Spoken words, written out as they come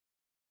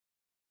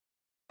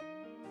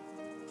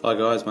Hi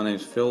guys, my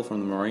name's Phil from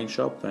the Marine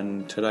Shop,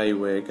 and today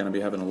we're going to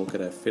be having a look at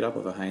a fit up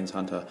of a Haines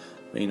Hunter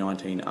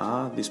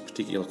V19R. This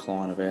particular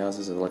client of ours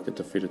is elected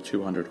to fit a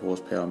 200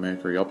 horsepower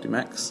Mercury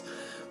Optimax,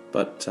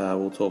 but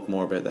we'll talk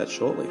more about that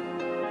shortly.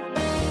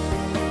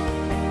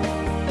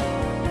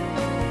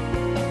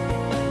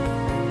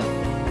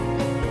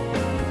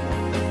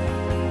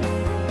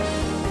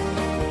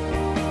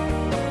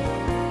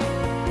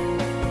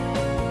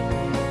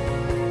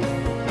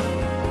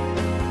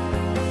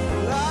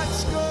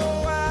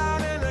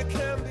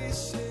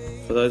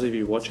 For those of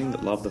you watching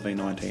that love the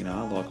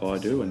V19R like I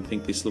do and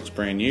think this looks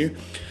brand new,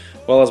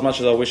 well, as much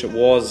as I wish it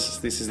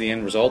was, this is the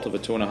end result of a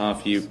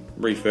 2.5 year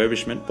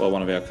refurbishment by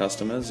one of our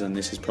customers, and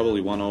this is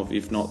probably one of,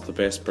 if not the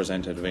best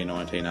presented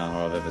V19R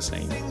I've ever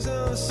seen.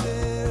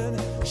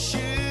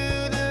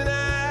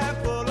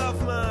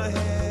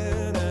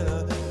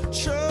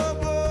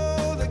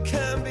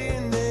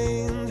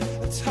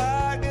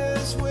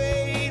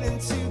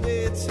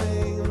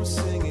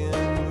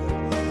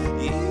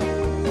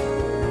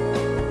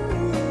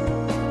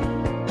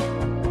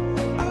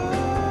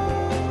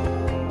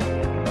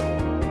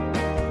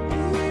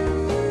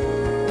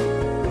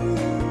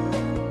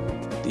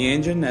 The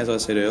engine, as I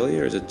said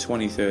earlier, is a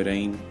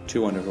 2013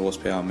 200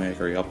 horsepower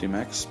Mercury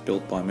Optimax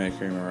built by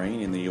Mercury Marine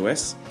in the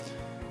US.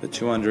 The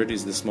 200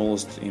 is the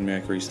smallest in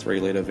Mercury's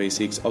 3-litre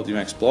V6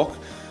 Optimax block,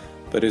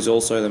 but is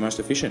also the most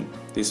efficient.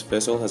 This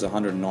vessel has a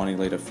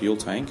 190-litre fuel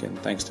tank, and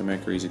thanks to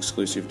Mercury's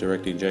exclusive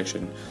direct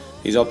injection,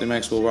 his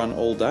Optimax will run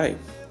all day.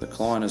 The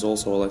client has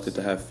also elected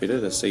to have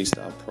fitted a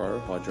C-Star Pro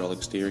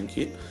hydraulic steering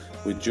kit.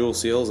 With dual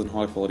seals and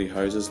high quality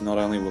hoses, not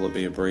only will it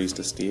be a breeze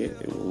to steer,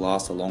 it will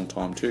last a long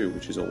time too,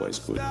 which is always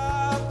good.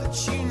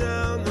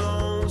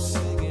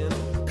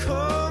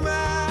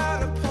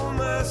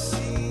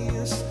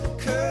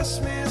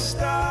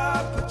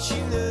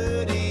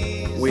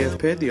 We have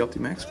paired the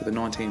Optimax with a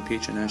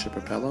 19-pitch inertia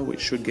propeller,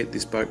 which should get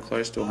this boat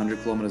close to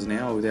 100 kilometres an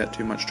hour without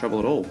too much trouble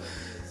at all.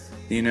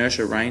 The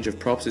inertia range of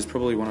props is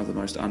probably one of the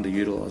most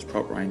underutilised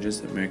prop ranges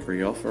that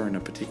Mercury offer, and are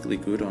particularly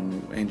good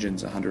on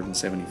engines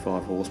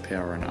 175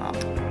 horsepower and up.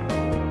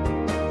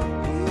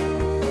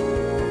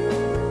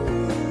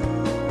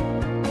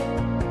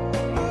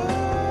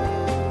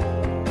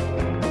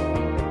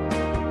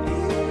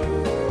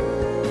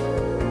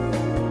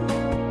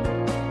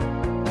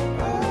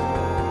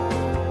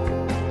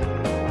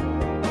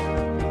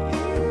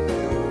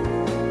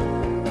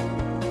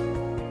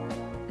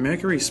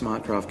 Mercury's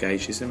SmartCraft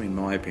gauge system, in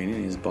my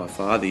opinion, is by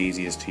far the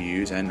easiest to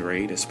use and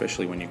read,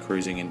 especially when you're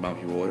cruising in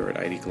bumpy water at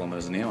 80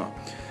 kilometres an hour.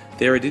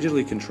 They're a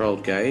digitally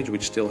controlled gauge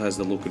which still has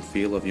the look and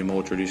feel of your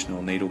more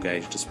traditional needle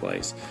gauge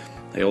displays.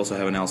 They also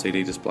have an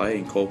LCD display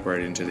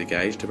incorporated into the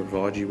gauge to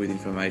provide you with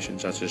information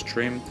such as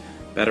trim,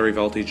 battery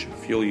voltage,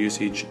 fuel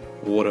usage,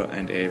 water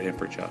and air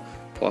temperature,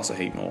 plus a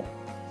heap more.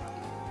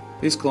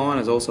 This client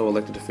has also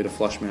elected to fit a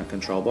flush mount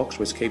control box,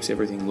 which keeps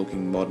everything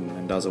looking modern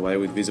and does away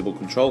with visible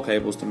control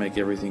cables to make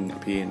everything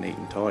appear neat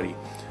and tidy.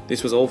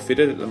 This was all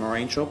fitted at the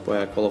Marine Shop by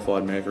our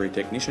qualified Mercury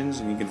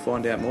technicians, and you can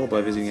find out more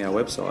by visiting our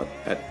website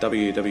at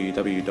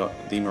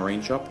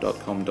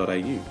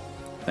www.themarineshop.com.au.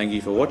 Thank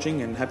you for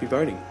watching and happy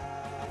boating.